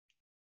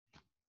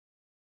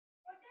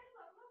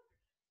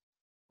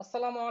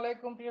আসসালামু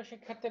আলাইকুম প্রিয়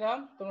শিক্ষার্থীরা,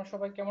 তোমরা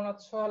সবাই কেমন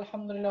আছো?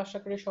 আলহামদুলিল্লাহ, আশা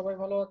করি সবাই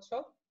ভালো আছো।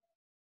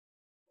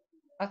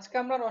 আজকে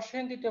আমরা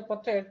রসায়ন দ্বিতীয়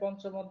পত্রের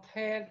পঞ্চম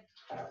অধ্যায়ের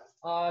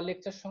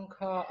লেকচার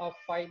সংখ্যা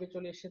 5 এ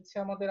চলে এসেছি।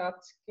 আমাদের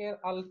আজকের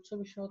আলোচ্য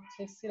বিষয়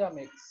হচ্ছে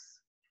সিরামিক্স।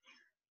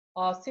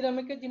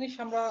 সিরামিকের জিনিস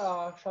আমরা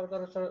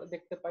সচরাচর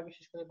দেখতে পাই,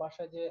 বিশেষ করে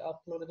বাসায় যে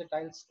ফ্লোরে যে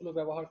টাইলস গুলো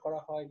ব্যবহার করা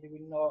হয়,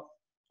 বিভিন্ন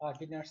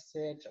ডিনার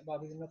সেট বা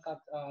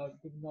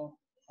বিভিন্ন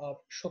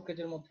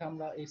শোকেজের মধ্যে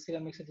আমরা এই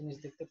সিরামিক্সের জিনিস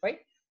দেখতে পাই।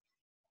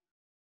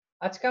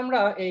 আজকে আমরা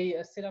এই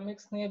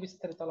সিরামিক্স নিয়ে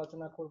বিস্তারিত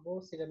আলোচনা করব।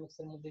 সিরামিক্স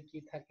এর মধ্যে কি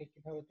থাকে,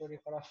 কিভাবে তৈরি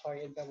করা হয়,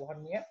 এর ব্যবহার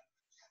নিয়ে।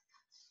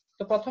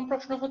 তো প্রথম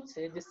প্রশ্ন হচ্ছে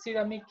যে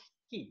সিরামিক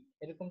কি?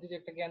 এরকম যদি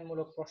একটা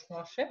জ্ঞানমূলক প্রশ্ন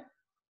আসে,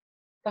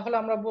 তাহলে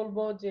আমরা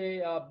বলবো যে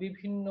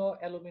বিভিন্ন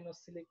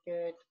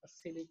অ্যালুমিনোসিলিকেট,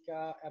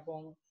 সিলিকা এবং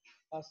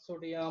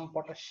সোডিয়াম,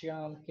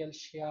 পটাশিয়াম,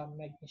 ক্যালসিয়াম,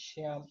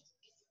 ম্যাগনেসিয়াম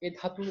এই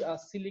ধাতু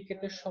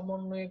সিলিকেটের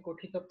সমন্বয়ে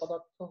গঠিত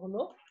পদার্থ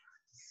হলো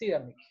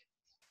সিরামিক।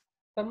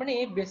 তার মানে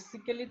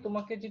বেসিক্যালি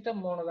তোমাকে যেটা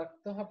মনে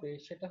রাখতে হবে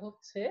সেটা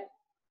হচ্ছে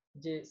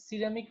যে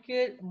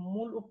সিরামিকের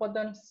মূল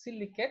উপাদান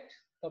সিলিকেট,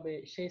 তবে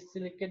সেই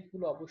সিলিকেট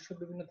গুলো অবশ্যই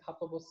বিভিন্ন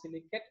ধাতব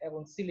সিলিকেট এবং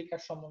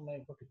সিলিকার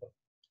সমন্বয়ে গঠিত।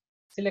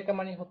 সিলিকা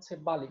মানে হচ্ছে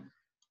বালি।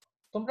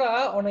 তোমরা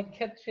অনেক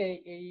ক্ষেত্রে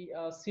এই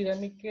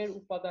সিরামিকের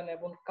উপাদান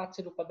এবং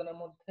কাচের উপাদানের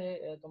মধ্যে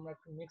তোমরা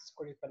একটু মিক্স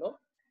করে ফেলো।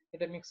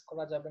 এটা মিক্স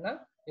করা যাবে না,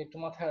 একটু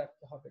মাথায়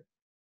রাখতে হবে।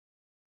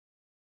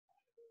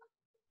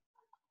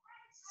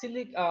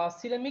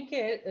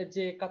 সিরামিকের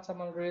যে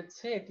কাঁচামাল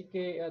রয়েছে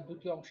এটিকে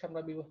দুটি অংশে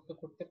আমরা বিভক্ত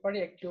করতে পারি।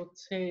 একটি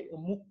হচ্ছে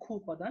মুখ্য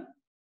উপাদান।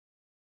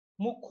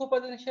 মুখ্য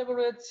উপাদান হিসেবে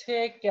রয়েছে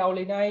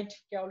কেওলিনাইট।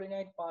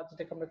 কেওলিনাইট বা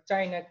যেটাকে আমরা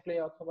চাইনা ক্লে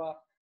অথবা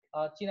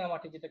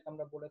চীনামাটি যেটাকে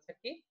আমরা বলে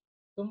থাকি।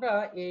 তোমরা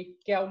এই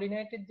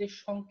কেওলিনাইটের যে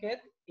সংকেত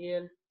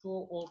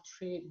Al2O3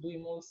 2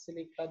 মোল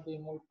সিলিকা 2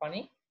 মোল পানি,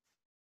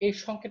 এই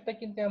সংকেতটা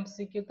কিন্তু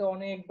এমসিকিউ তে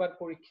অনেকবার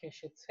পরীক্ষা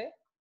এসেছে।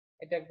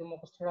 এটা একদম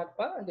মুখস্থ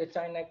রাখবা যে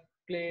চাইনা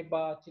ক্লে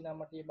বা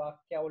চীনামাটি বা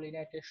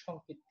কেওলিনাইটের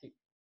সংকেত কি।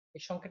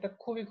 এই সংকেতটা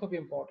খুবই খুবই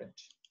ইম্পর্টেন্ট।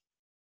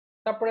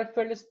 তারপরে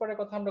ফেল্ডস্পারের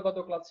কথা আমরা গত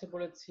ক্লাসে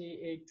বলেছি,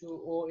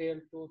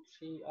 A2OAl23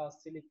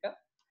 সিলিকা।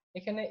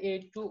 এখানে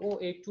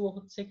A2O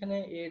হচ্ছে এখানে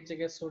এর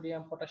জায়গায়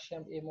সোডিয়াম,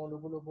 পটাশিয়াম এই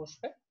মৌলগুলো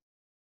বসবে।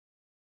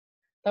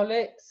 তাহলে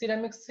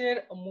সিরামিক্স এর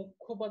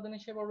মুখ্য উপাদান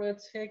হিসেবে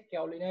রয়েছে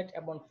কেওলিনাইট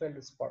এবং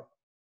ফেল্ডস্পার।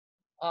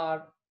 আর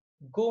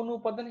গৌণ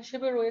উপাদান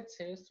হিসেবে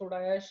রয়েছে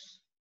সোডা অ্যাশ।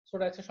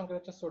 সোডা অ্যাশের সংকেত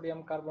হচ্ছে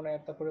সোডিয়াম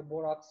কার্বনেট। তারপরে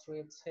বোরাক্স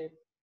রয়েছে,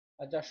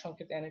 যার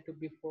সংকেত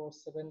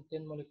Na2B4O7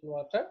 10 মলিকুলার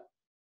ওয়াটার।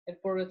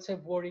 এরপর রয়েছে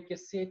বোরিক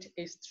অ্যাসিড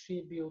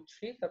H3BO3,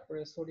 তারপরে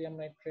sodium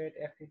nitrate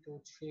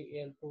Fe2O3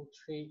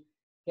 Al2O3,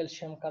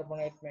 calcium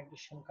carbonate,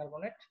 magnesium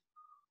carbonate.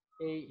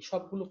 এই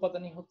সবগুলো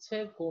উপাদানই হচ্ছে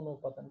গৌণ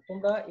উপাদান।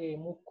 তোমরা এই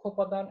মুখ্য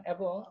উপাদান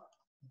এবং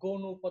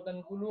গৌণ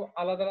উপাদানগুলো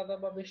আলাদা আলাদা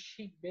ভাবে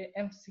শিখবে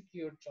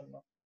এমসিকিউ এর জন্য।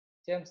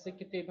 যে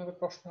এমসিকিউ তে এইভাবে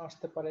প্রশ্ন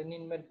আসতে পারে,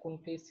 নিম্নের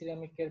কোনটি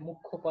সিরামিকের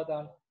মুখ্য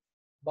উপাদান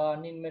বা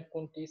নিম্নের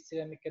কোনটি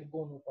সিরামিকের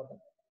গৌণ উপাদান।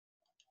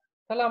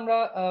 তাহলে আমরা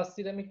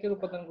সিরামিকের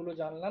উপাদানগুলো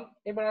জানলাম।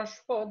 এবার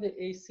আসবো যে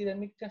এই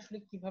সিরামিকটা আসলে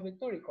কিভাবে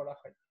তৈরি করা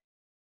হয়।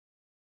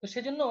 তো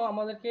সেজন্য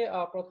আমাদেরকে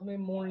প্রথমে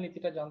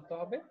মূলনীতিটা জানতে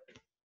হবে।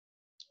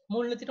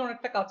 মূলনীতিটা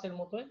অনেকটা কাচের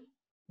মতোই,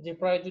 যে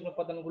প্রয়োজনীয়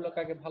উপাদানগুলোকে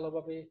আগে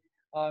ভালোভাবে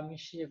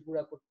মিশিয়ে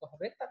গুঁড়া করতে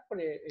হবে,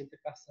 তারপরে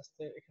এদেরকে আস্তে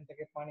আস্তে এখান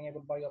থেকে পানি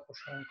এবং বায়ু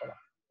অপসারণ করা।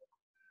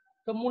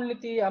 তো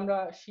মূলনীতি আমরা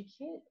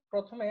শিখি।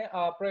 প্রথমে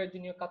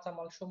প্রয়োজনীয়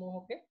কাঁচামাল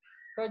সমূহকে,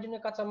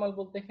 প্রয়োজনীয় কাঁচামাল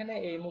বলতে এখানে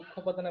এই মুখ্য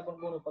উপাদান এবং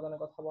গৌণ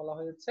উপাদানের কথা বলা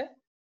হয়েছে।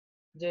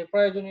 যে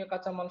প্রয়োজনীয়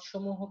কাঁচামাল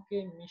সমূহকে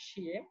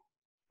মিশিয়ে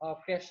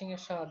ক্র্যাশিং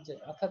এর সাহায্যে,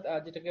 অর্থাৎ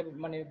যেটাকে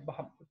মানে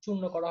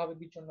চূর্ণ করা হবে,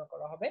 বিচূর্ণ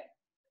করা হবে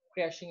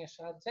ক্র্যাশিং এর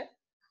সাহায্যে,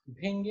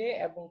 ভেঙে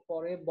এবং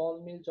পরে বল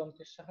মিল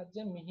যন্ত্রের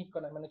সাহায্যে মিহি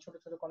কণায় মানে ছোট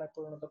ছোট কণায়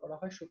পরিণত করা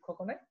হয়, সূক্ষ্ম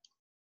কণায়।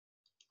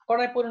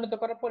 কণায় পরিণত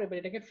করার পরে এবার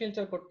এটাকে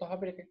ফিল্টার করতে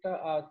হবে। এটাকে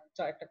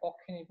একটা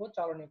কক্ষে নিব,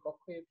 চালনীয়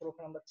কক্ষ। এরপর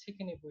ওখানে আমরা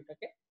ছেঁকে নিব।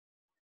 এটাকে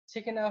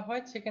ছেঁকে নেওয়া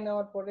হয়। ছেঁকে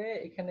নেওয়ার পরে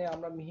এখানে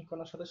আমরা মিহি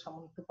কণার সাথে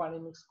সামান্য একটু পানি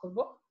মিক্স করব।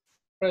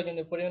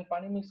 প্রয়োজনীয় পরিমাণ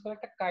পানি মিক্স করে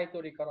একটা কাই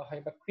তৈরি করা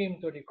হয় বা ক্রিম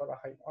তৈরি করা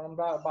হয়।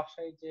 আমরা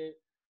বাসায় যে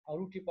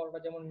রুটি পরোটা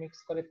যেমন মিক্স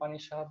করে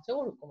পানির সাহায্যে,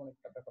 ওরকম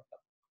একটা ব্যাপারটা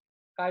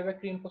কাই বা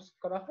ক্রিম প্রস্তুত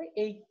করা হয়।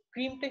 এই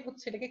ক্রিমটাই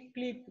হচ্ছে, এটাকে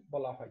ক্লিপ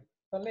বলা হয়।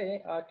 তাহলে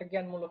একটা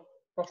জ্ঞানমূলক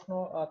প্রশ্ন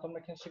তোমরা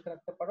এখানে শিখে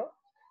রাখতে পারো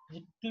যে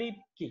ক্লিপ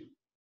কি।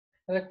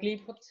 তাহলে ক্লিপ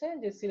হচ্ছে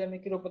যে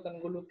সিরামিকের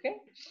উপাদানগুলোকে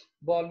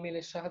বল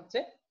মিলের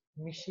সাহায্যে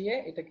মিশিয়ে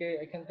এটাকে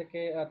এখান থেকে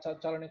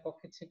চালনী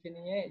কক্ষে ছেঁকে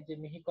নিয়ে যে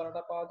মিহি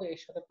কণাটা পাওয়া যায়,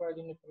 এর সাথে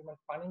প্রয়োজনীয় পরিমাণ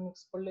পানি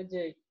মিক্স করলে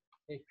যে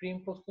এই ক্রিম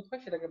প্রস্তুত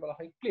হয় সেটাকে বলা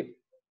হয় ক্লিপ।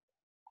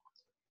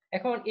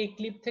 এখন এই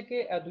ক্লিপ থেকে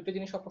দুটো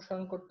জিনিস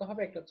অপসারণ করতে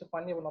হবে, একটা হচ্ছে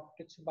পানি এবং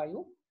অপরটা হচ্ছে বায়ু।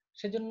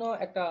 সেজন্য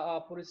একটা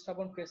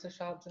পরিস্রাবন প্রেসের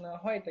সাহায্য নেওয়া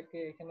হয়। এটাকে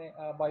এখানে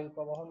বায়ু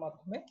প্রবাহের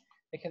মাধ্যমে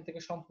এখান থেকে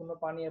সম্পূর্ণ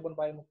পানি এবং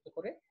বায়ু মুক্ত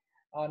করে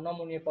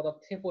নমনীয়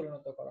পদার্থে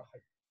পরিণত করা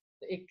হয়।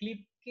 তো এই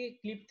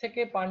ক্লিপ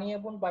থেকে পানি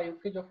এবং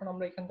বায়ুকে যখন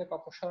আমরা এখান থেকে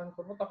অপসারণ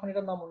করব, তখন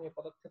এটা নমনীয়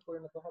পদার্থে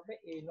পরিণত হবে।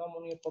 এই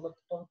নমনীয়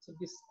পদার্থটা হচ্ছে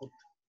বিস্কুট।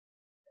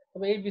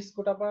 তবে এই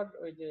বিস্কুট আবার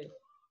ওই যে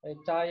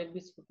চায়ের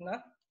বিস্কুট না,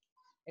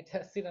 এটা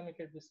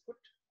সিরামিকের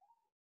বিস্কুট।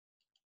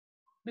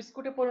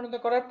 বিস্কুটে পরিণত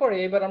করার পরে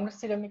এবার আমরা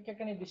সিরামিককে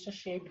একটা নির্দিষ্ট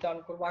শেপ দান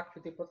করবো,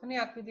 আকৃতি প্রদান। এই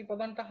আকৃতি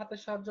প্রদানটা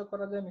হাতের সাহায্য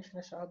করা যায়,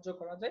 মেশিনের সাহায্য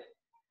করা যায়,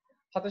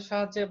 হাতের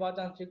সাহায্যে বা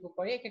যান্ত্রিক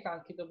উপায়ে একে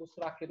কাঙ্ক্ষিত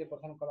বস্তুর আকৃতি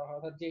প্রদান করা হয়।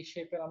 অর্থাৎ যে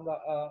শেপের আমরা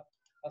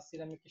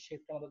সিরামিকের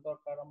শেপটা আমাদের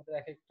দরকার, আমাদের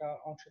এক একটা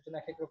অংশের জন্য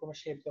এক এক রকমের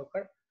শেপ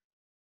দরকার।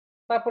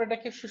 তারপর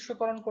এটাকে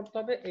শুষ্ককরণ করতে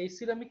হবে। এই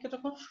সিরামিককে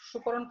যখন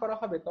শুষ্ককরণ করা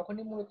হবে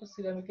তখনই মূলত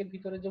সিরামিকের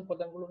ভিতরে যে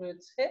উপাদানগুলো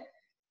রয়েছে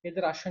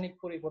এদের রাসায়নিক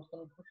পরিবর্তন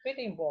ঘটবে।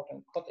 এটা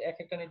ইম্পর্টেন্ট, কত এক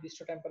একটা নির্দিষ্ট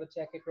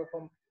টেম্পারেচার এক এক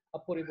রকম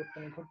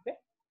পরিবর্তন ঘটবে।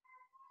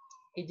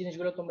 এই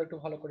জিনিসগুলো তোমরা একটু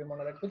ভালো করে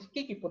মনে রাখবে যে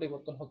কি কি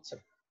পরিবর্তন হচ্ছে।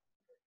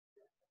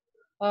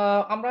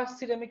 আমরা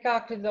সিরামিকে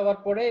আকৃতি দেওয়ার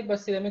পরে এবার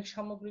সিরামিক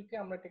সামগ্রীকে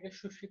আমরা এটাকে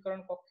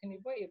শুষ্কীকরণ কক্ষে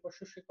নিব। এরপর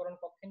শুষ্কীকরণ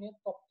কক্ষে নিয়ে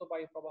তপ্ত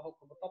বায়ু প্রবাহ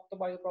করব। তপ্ত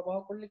বায়ু প্রবাহ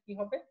করলে কি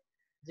হবে,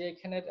 যে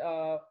এখানের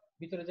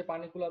ভিতরে যে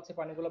পানিগুলো আছে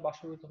পানিগুলো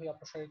বাষ্পীভূত হয়ে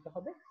অপসারিত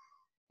হবে।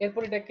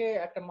 এরপর এটাকে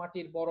একটা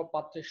মাটির বড়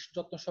পাত্রে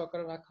যত্ন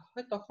সহকারে রাখা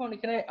হয়। তখন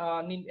এখানে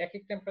এক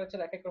এক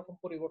টেম্পারেচার এক এক রকম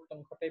পরিবর্তন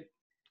ঘটে।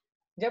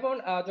 যেমন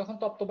যখন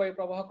তপ্ত বায়ু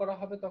প্রবাহ করা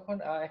হবে তখন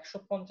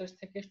 150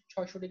 থেকে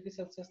 600 ডিগ্রি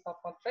সেলসিয়াস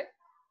তাপমাত্রায়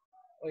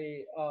ওই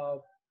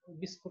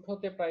বিস্কুট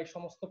হতে প্রায়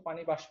সমস্ত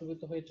পানি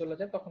বাষ্পীভূত হয়ে চলে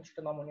যায়, তখন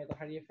সেটা নমনীয়তা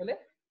হারিয়ে ফেলে।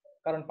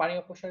 কারণ পানি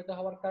অপসারিত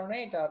হওয়ার কারণে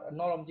এটা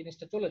নরম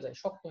জিনিসটা চলে যায়,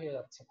 শক্ত হয়ে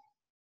যাচ্ছে।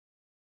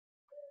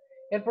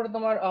 এরপরে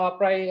তোমার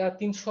প্রায়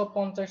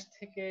 350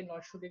 থেকে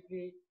 900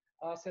 ডিগ্রি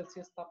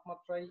সেলসিয়াস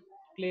তাপমাত্রায়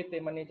ক্লেতে,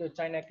 মানে যে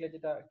চায়না ক্লে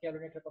যেটা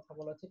ক্যালোরিনেটের কথা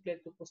বলা হচ্ছে,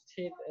 ক্লেতে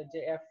উপস্থিত যে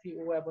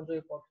FeO এবং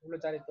জৈব পদার্থগুলো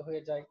জারিত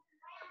হয়ে যায়।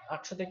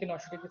 800 থেকে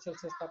 900 ডিগ্রি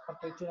সেলসিয়াস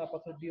তাপমাত্রায়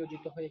চুনাপাথর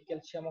বিয়োজিত হয়ে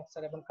ক্যালসিয়াম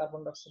অক্সাইড এবং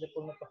কার্বন ডাই অক্সাইডে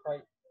পরিণত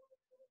হয়।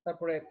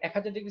 তারপরে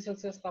 1000 ডিগ্রি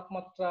সেলসিয়াস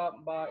তাপমাত্রা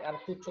বা আর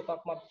উচ্চ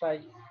তাপমাত্রায়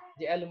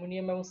যে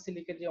অ্যালুমিনিয়াম এবং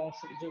সিলিকের যে অংশ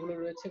যেগুলো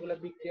রয়েছে এগুলো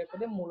বিক্রিয়া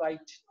করে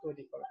মুলাইট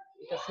তৈরি করে।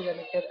 এটা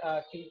সিরামিকের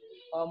কি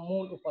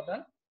মূল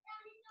উপাদান।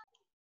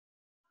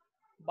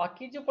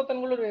 বাকি যে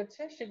উপাদানগুলো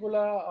রয়েছে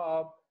সেগুলা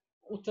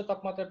উচ্চ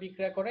তাপমাত্রা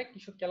বিক্রিয়া করে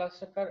কিছু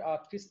ক্যালসাকার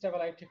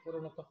ক্রিস্টালাইটে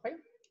পরিণত হয়।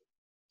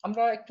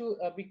 আমরা একটু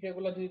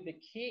বিক্রিয়াগুলো যদি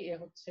দেখি, এ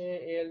হচ্ছে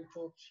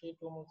Al2O3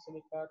 টুমুল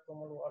সিলিকা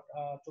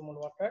টুমুল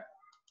ওয়াটার।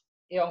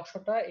 এই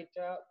অংশটা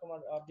এটা তোমার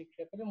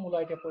বিক্রিয়া করে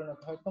মুলাইটে পরিণত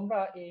হয়। তোমরা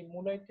এই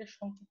মুলাইটের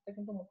সংকেতটা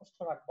কিন্তু মুখস্থ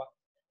রাখবা।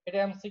 এটা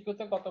এমসিকিউ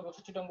তে গত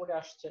বছর চিটং বোর্ডে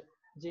আসছে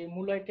যে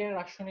মুলাইটের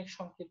রাসায়নিক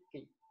সংকেত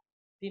কি।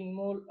 3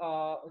 মূল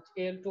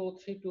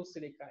Al2O3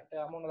 সিলিকা, এটা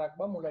মনে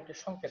রাখবা মুলাইটের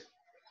সংকেত।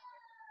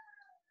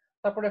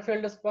 তারপরে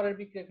ফেল্ডস্পারের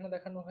বিক্রিয়া এখানে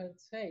দেখানো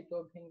হয়েছে,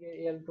 এটাও ভেঙে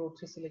Al2O3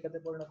 সিলিকাতে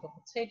পরিণত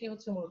হচ্ছে। এটি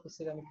হচ্ছে মূলত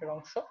সিরামিকের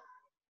অংশ।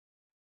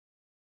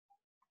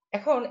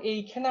 এখন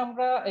এইখানে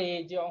আমরা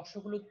এই যে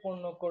অংশগুলো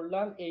উৎপন্ন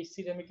করলাম এই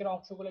সিরামিকের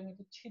অংশগুলো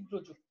কিন্তু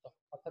ছিদ্রযুক্ত,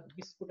 অর্থাৎ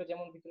বিস্কুটে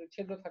যেমন ভিতরে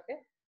ছিদ্র থাকে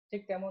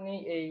ঠিক তেমনি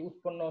এই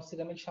উৎপন্ন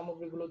সিরামিক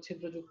সামগ্রীগুলো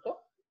ছিদ্রযুক্ত।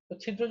 তো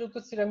ছিদ্রযুক্ত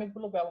সিরামিক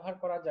গুলো ব্যবহার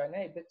করা যায় না,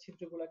 এদের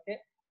ছিদ্রগুলোকে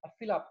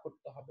ফিল আপ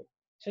করতে হবে।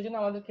 সেজন্য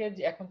আমাদেরকে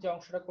এখন যে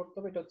অংশটা করতে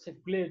হবে এটা হচ্ছে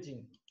গ্লেজিং।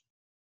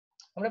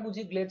 আমরা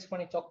বুঝি গ্লেজ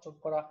মানে চকচক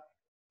করা।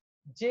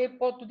 যে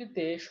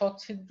পদ্ধতিতে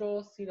সচ্ছিদ্র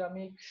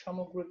সিরামিক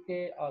সামগ্রীকে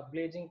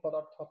গ্লেজিং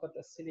পদার্থ অর্থাৎ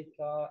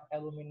সিলিকা,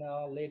 অ্যালুমিনা,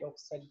 লেড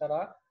অক্সাইড দ্বারা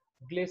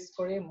গ্লেজ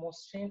করে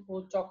মসৃণ ও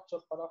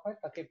চকচক করা হয়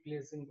তাকে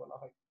গ্লেজিং বলা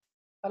হয়।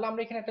 তাহলে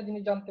আমরা এখানে একটা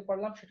জিনিস জানতে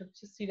পারলাম, সেটা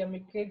হচ্ছে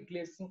সিরামিককে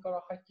গ্লেজিং করা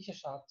হয় কিসের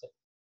সাহায্যে?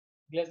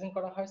 গ্লেজিং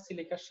করা হয়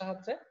সিলিকার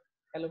সাহায্যে,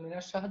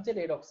 অ্যালুমিনার সাহায্যে,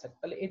 লেড অক্সাইড।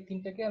 তাহলে এই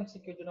তিনটাকে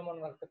এমসিকিউ এর জন্য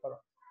মনে রাখতে পারো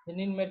যে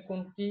নিম্নের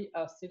কোনটি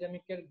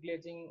সিরামিকের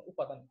গ্লেজিং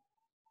উপাদান।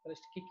 তাহলে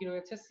কি কি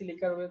রয়েছে?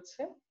 সিলিকা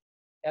রয়েছে,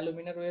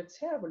 অ্যালুমিনা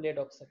রয়েছে আর লেড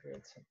অক্সাইড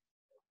রয়েছে।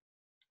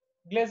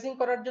 গ্লেজিং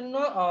করার জন্য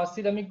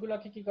সিরামিক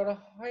গুলোকে কি করা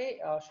হয়,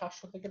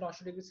 700 থেকে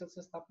 900 ডিগ্রি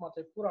সেলসিয়াস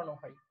তাপমাত্রায় পুরানো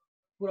হয়।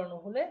 পুরানো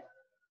হলে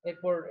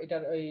এরপর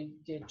এটার এই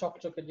যে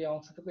চকচকে যে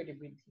অংশটুকু এটি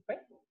বৃদ্ধি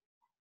পায়।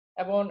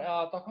 এবং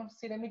তখন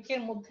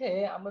সিরামিকের মধ্যে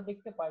আমরা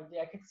দেখতে পাই যে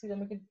এক এক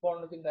সিরামিকের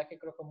বর্ণ কিন্তু এক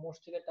এক রকম,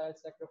 মসজিদের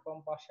টাইলস একরকম,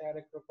 বাসায়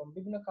আরেক রকম,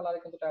 বিভিন্ন কালারে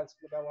কিন্তু টাইলস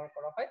গুলো ব্যবহার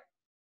করা হয়।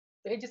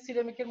 তো এই যে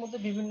সিরামিকের মধ্যে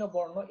বিভিন্ন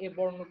বর্ণ, এই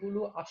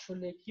বর্ণগুলো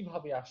আসলে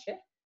কিভাবে আসে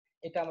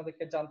এটা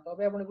আমাদেরকে জানতে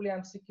হবে এবং এগুলি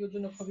এমসিকিউ এর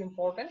জন্য খুব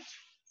ইম্পর্টেন্ট।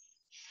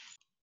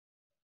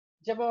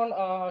 যেমন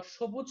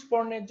সবুজ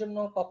বর্ণের জন্য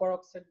কপার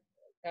অক্সাইড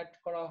অ্যাড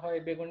করা হয়,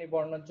 বেগুনি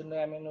বর্ণের জন্য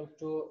অ্যামিনো2,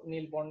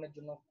 নীল বর্ণের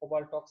জন্য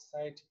কোবাল্ট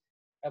অক্সাইড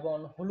এবং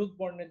হলুদ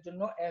বর্ণের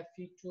জন্য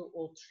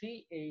Fe2O3।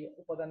 এই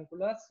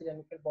উপাদানগুলো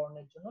সিরামিকের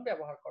বর্ণের জন্য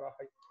ব্যবহার করা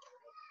হয়।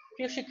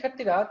 প্রিয়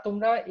শিক্ষার্থীরা,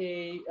 তোমরা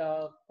এই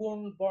কোন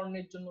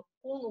বর্ণের জন্য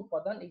কোন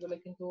উপাদান এগুলো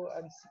কিন্তু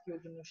এমসিকিউ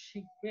এর জন্য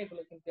শিখবে।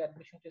 এগুলো কিন্তু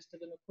অ্যাডমিশন টেস্টের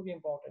জন্য খুব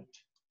ইম্পর্টেন্ট।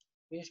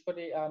 বিশেষ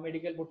করে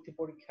মেডিকেল ভর্তি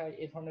পরীক্ষায়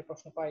এই ধরনের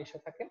প্রশ্ন প্রায় এসে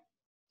থাকে।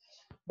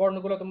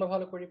 বর্ণগুলো তোমরা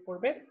ভালো করে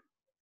পড়বে।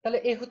 তাহলে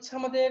এই হচ্ছে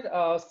আমাদের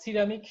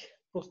সিরামিক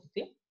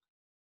প্রস্তুতি।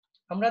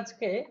 আমরা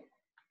আজকে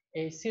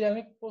এই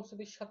সিরামিক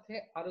প্রস্তুতির সাথে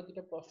আরো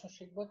দুটো প্রশ্ন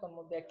শিখবো। তার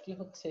মধ্যে একটি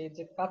হচ্ছে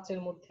যে কাচের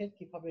মধ্যে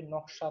কিভাবে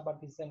নকশা বা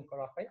ডিজাইন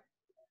করা হয়।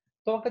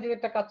 তোমাকে যদি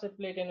একটা কাচের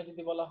প্লেট এনে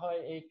যদি বলা হয়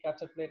এই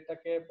কাচের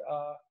প্লেটটাকে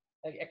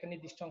একটা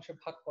নির্দিষ্ট অংশে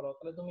ভাগ করো,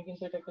 তাহলে তুমি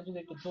কিন্তু এটাকে যদি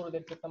একটু জোর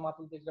দিয়ে একটা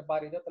মাতুল দিয়ে একটা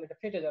বাড়ি দাও তাহলে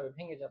এটা ফেটে যাবে,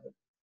 ভেঙে যাবে।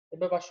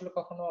 এভাবে আসলে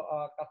কখনো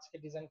কাচকে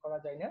ডিজাইন করা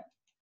যায় না।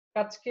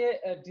 কাচকে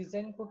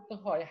ডিজাইন করতে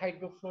হয়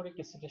হাইড্রোফ্লোরিক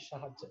অ্যাসিডের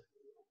সাহায্যে।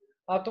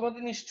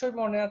 তোমাদের নিশ্চয়ই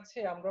মনে আছে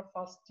আমরা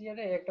ফার্স্ট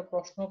ইয়ারে একটা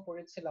প্রশ্ন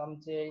পড়েছিলাম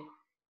যে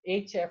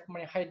HF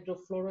মানে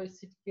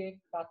হাইড্রোফ্লোরোএসিডকে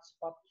কাঁচ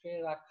পাত্রে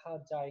রাখা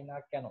যায় না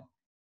কেন?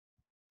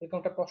 এরকম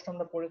একটা প্রশ্ন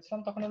আমরা পড়েছিলাম,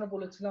 তখন আমরা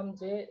বলেছিলাম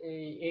যে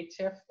এই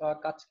HF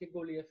কাঁচকে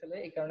গলিয়ে ফেলে,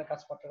 এই কারণে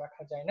কাঁচ পাত্রে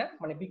রাখা যায় না,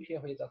 মানে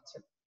বিক্রিয়া হয়ে যাচ্ছে।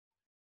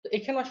 তো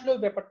এখানে আসলে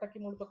ওই ব্যাপারটাকে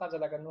মূলত কাজে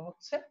লাগানো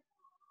হচ্ছে।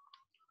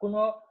 কোন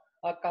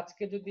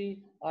কাঁচকে যদি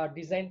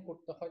ডিজাইন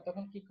করতে হয়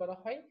তখন কি করা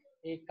হয়,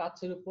 এই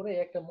কাঁচের উপরে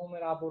একটা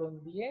মোমের আবরণ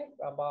দিয়ে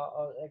বা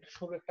একটা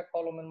সরু একটা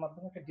কলমের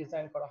মাধ্যমে একটা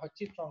ডিজাইন করা হয়,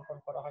 চিত্র অঙ্কন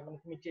করা হয়, মানে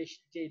তুমি যে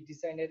যে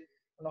ডিজাইনের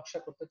নকশা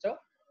করতে চাও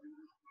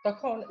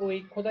তখন ওই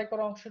খোদাই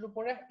করা অংশের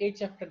উপরে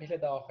HF-টা ঢেলে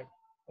দেওয়া হয়।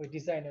 ওই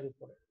ডিজাইনের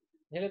উপরে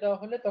ঢেলে দেওয়া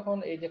হলে তখন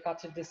এই যে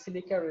কাঁচের যে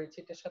সিলিকা রয়েছে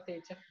এটার সাথে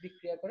HF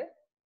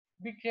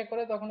বিক্রিয়া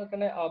করে তখন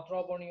ওখানে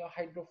দ্রবণীয়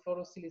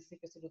হাইড্রোফ্লোরোসিলিসিক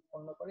অ্যাসিড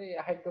উৎপন্ন করে। এই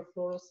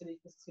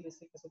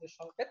হাইড্রোফ্লোরোসিলিসিক অ্যাসিডের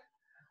সংকেত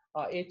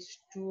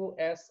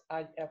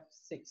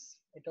H2SiF6,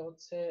 এটা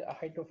হচ্ছে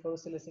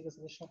হাইড্রোফ্লোরোসিলিসিক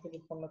অ্যাসিডের সংকেত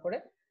উৎপন্ন করে।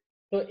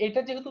 তো এটা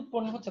যেহেতু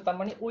উৎপন্ন হচ্ছে তার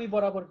মানে ওই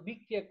বরাবর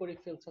বিক্রিয়া করে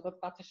ফেলছে, অর্থাৎ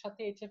কাঁচের সাথে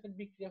HF এর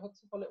বিক্রিয়া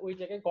হচ্ছে, ফলে ওই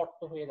জায়গায়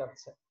গর্ত হয়ে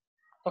যাচ্ছে।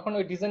 তখন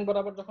ওই ডিজাইন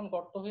বরাবর যখন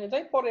গর্ত হয়ে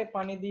যায়, পরে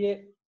পানি দিয়ে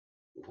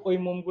ওই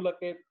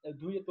মোমগুলোকে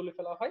ধুয়ে তুলে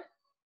ফেলা হয়।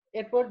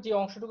 এরপর যে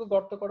অংশটুকু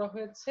গর্ত করা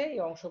হয়েছে এই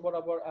অংশ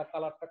বরাবর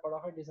কালারটা করা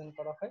হয়, ডিজাইন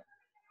করা হয়।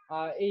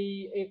 এই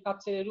এই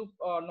কাচের এরূপ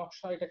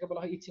নকশা, এটাকে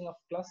বলা হয় ইচিং অফ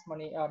গ্লাস,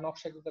 মানে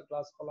নকশাকৃত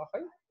গ্লাস বলা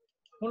হয়।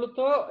 মূলত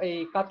এই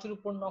কাচের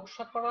উপর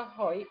নকশা করা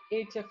হয়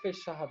HF এর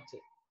সাহায্যে।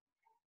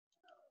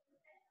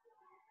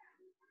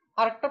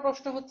 আরেকটা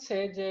প্রশ্ন হচ্ছে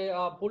যে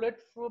বুলেট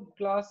প্রুফ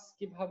গ্লাস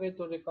কিভাবে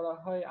তৈরি করা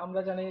হয়?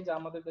 আমরা জানি যে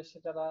আমাদের দেশে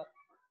যারা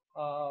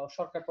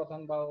সরকার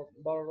প্রধান বা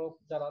বড় লোক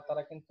যারা,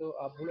 তারা কিন্তু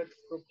বুলেট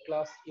প্রুফ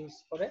গ্লাস ইউজ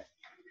করে।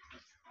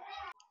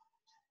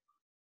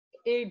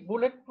 এই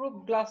বুলেট প্রুফ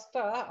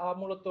গ্লাসটা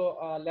মূলত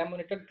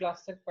ল্যামিনেটেড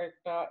গ্লাসের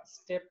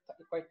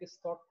কয়েকটি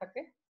স্তর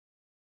থাকে।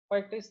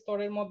 কয়েকটা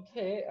স্তরের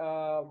মধ্যে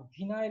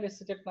ভিনাইল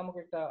এসিটেট নামক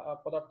একটা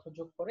পদার্থ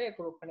যোগ করে,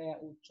 এরপর ওখানে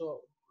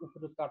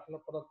উপযুক্ত আঠালো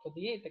পদার্থ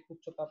দিয়ে এটাকে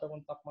উচ্চ তাপ এবং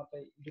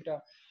তাপমাত্রায় দুটা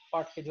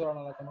পার্টকে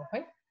জোড়ানো লাগানো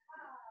হয়।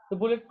 তো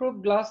বুলেট প্রুফ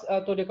গ্লাস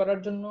তৈরি করার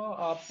জন্য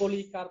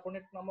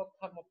পলিকার্বনেট নামক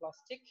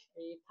থার্মোপ্লাস্টিক,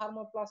 এই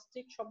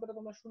থার্মোপ্লাস্টিক শব্দটা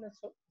তোমরা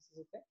শুনেছো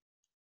এসএসসিতে।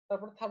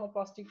 তারপর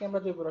থার্মোপ্লাস্টিক নিয়ে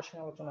আমরা জৈব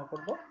রসায়ন আলোচনা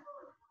করব।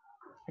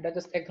 এটা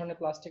জাস্ট এক ধরনের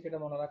প্লাস্টিক, এটা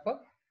মনে রাখো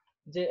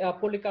যে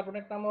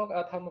পলিকার্বনেট নামক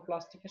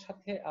থার্মোপ্লাস্টিকের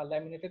সাথে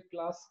ল্যামিনেটেড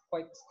গ্লাস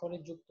কয়েক স্তরে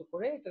যুক্ত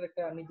করে এটার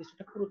একটা নির্দিষ্ট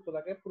একটা পুরুত্ব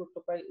লাগে। পুরুত্ব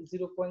প্রায়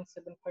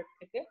 0.75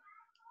 থেকে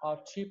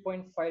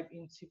 3.5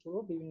 ইঞ্চি পুরো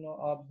বিভিন্ন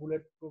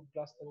বুলেট প্রুফ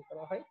গ্লাস তৈরি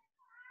করা হয়।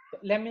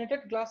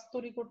 ল্যামিনেটেড গ্লাস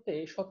তৈরি করতে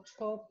স্বচ্ছ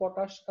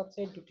পটাশ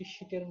কাচের দুটি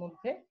শীটের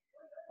মধ্যে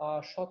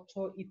স্বচ্ছ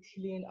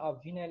ইথিলিন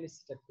ভিনাইল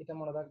এসিটেট, এটা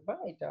মনে রাখবা,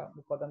 এটা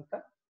উপাদানটা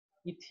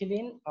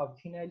ইথিলিন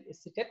ভিনাইল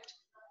এসিটেট,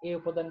 এই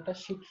উপাদানটা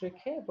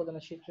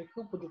উপাদানের শীট রেখে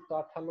উপযুক্ত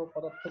আঠালো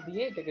পদার্থ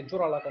দিয়ে এটাকে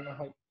জোড়া লাগানো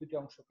হয়। দুটি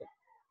অংশকে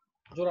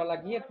জোড়া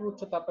লাগিয়ে একটু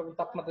উচ্চ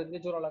তাপমাত্রা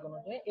দিয়ে জোড়া লাগানো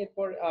যায়।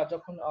 এরপর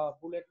যখন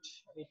বুলেট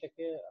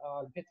এটাকে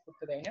ভেদ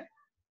করতে দেয় না,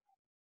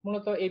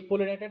 মূলত এই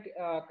পলিনেটেড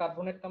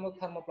কার্বনেট নামক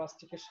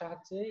থার্মোপ্লাস্টিকের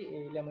সাহায্যে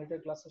এই ল্যামিনেটেড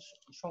গ্লাসের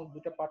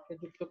দুটো পার্টকে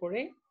যুক্ত করে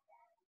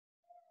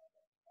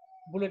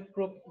বুলেট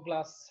প্রুফ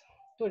গ্লাস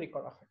তৈরি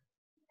করা হয়।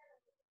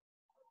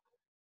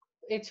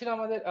 এই ছিল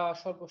আমাদের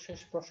সর্বশেষ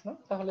প্রশ্ন।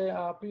 তাহলে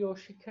প্রিয়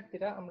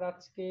শিক্ষার্থীরা, আমরা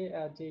আজকে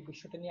যে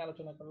বিষয়টা নিয়ে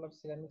আলোচনা করলাম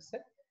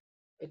সিরামিক্সের,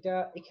 এটা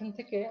এখান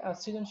থেকে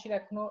সৃজনশীল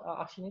এখনো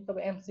আসেনি,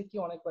 তবে এমসিকিউ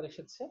অনেকবার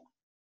এসেছে।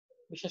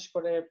 বিশেষ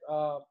করে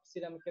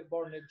সিরামিকের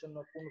বর্ণের জন্য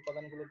কোন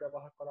উপাদানগুলো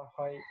ব্যবহার করা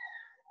হয়,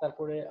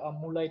 তারপরে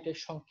মুলাইটের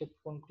সংকেত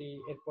কোনটি,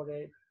 এরপরে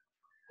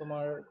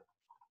তোমার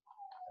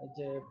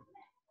যে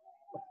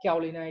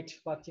ক্যাওলিনাইট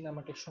বা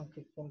চীনামাটির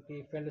সংকেত কোনটি,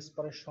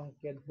 ফেলডস্পারের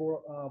সংকেত,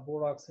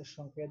 বোরাক্সের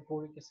সংকেত,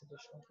 বোরিক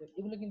অ্যাসিডের সংকেত,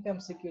 এগুলো কিন্তু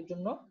এমসিকিউ এর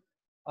জন্য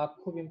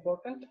খুব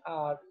ইম্পর্টেন্ট।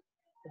 আর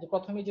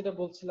প্রথমেই যেটা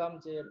বলছিলাম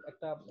যে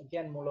একটা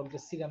জ্ঞানমূলক যে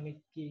সিরামিক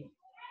কি,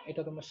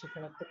 এটা তোমরা শিখে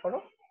রাখতে পারো।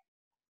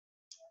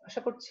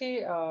 আশা করছি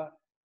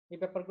এই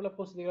ব্যাপারগুলো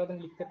প্রস্তুতি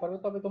লিখতে পারবে।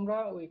 তবে তোমরা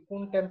ওই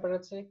কোন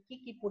টেম্পারেচারে কি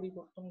কি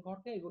পরিবর্তন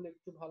ঘটে এগুলো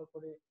একটু ভালো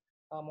করে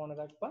মনে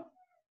রাখবা,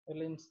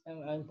 এগুলো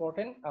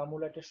ইম্পর্টেন্ট।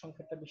 মুলাইটের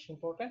সংখ্যাটা বেশি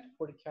ইম্পর্টেন্ট,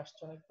 পরীক্ষা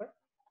আসছে অনেকবার।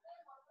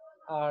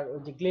 আর ওই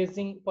যে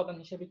গ্লেজিং উপাদান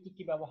হিসেবে কি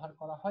কি ব্যবহার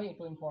করা হয়,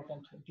 এটা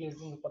ইম্পর্টেন্ট।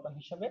 গ্লেজিং উপাদান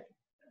হিসেবে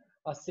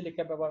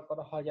সিলিকা ব্যবহার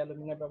করা হয়,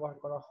 অ্যালুমিনিয়াম ব্যবহার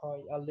করা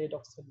হয়, আর লেড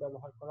অক্সাইড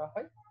ব্যবহার করা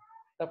হয়।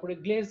 তারপরে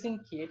গ্লেজিং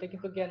কি, এটা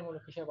কিন্তু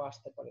জ্ঞানমূলক হিসেবে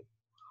আসতে পারে।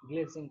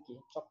 গ্লেজিং কি,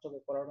 চকচকে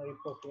করানোর এই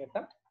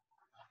প্রক্রিয়াটা।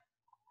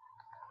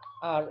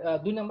 আর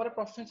 2 নম্বরের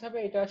প্রশ্ন হিসাবে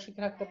এটা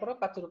শিখে রাখতে পারো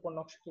কাচের উপর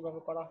নকশা কিভাবে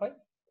করা হয়।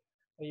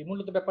 এই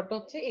মূলত ব্যাপারটা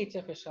হচ্ছে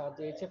HF এর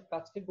সাহায্যে, HF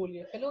কাচকে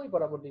গলিয়ে ফেলে ওই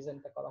বরাবর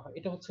ডিজাইনটা করা হয়,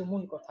 এটা হচ্ছে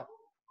মূল কথা।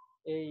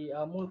 এই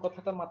মূল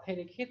কথাটা মাথায়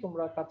রেখে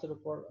তোমরা কাচের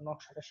উপর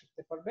নকশাটা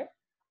শিখতে পারবে।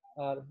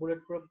 আর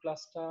বুলেট প্রুফ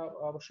গ্লাসটা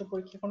অবশ্য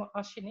পরীক্ষা এখনো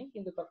আসেনি,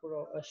 কিন্তু তারপর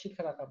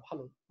শিখে রাখা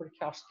ভালো,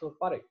 পরীক্ষা আসতেও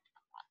পারে।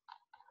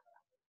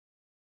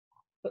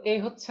 তো এই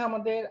হচ্ছে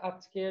আমাদের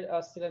আজকের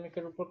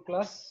সিরামিকের উপর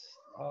ক্লাস।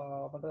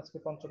 আমাদের আজকে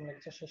পঞ্চম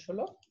লেকচার শেষ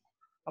হলো।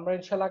 আমরা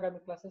ইনশাআল্লাহ আগামী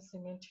ক্লাসে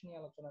সিমেন্ট নিয়ে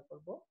আলোচনা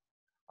করব।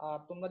 আর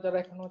তোমরা যারা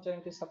এখনো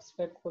চ্যানেলটি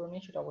সাবস্ক্রাইব করোনি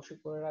সেটা অবশ্যই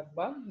করে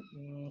রাখবা।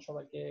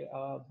 সবাইকে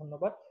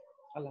ধন্যবাদ।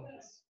 আল্লাহ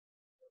হাফেজ।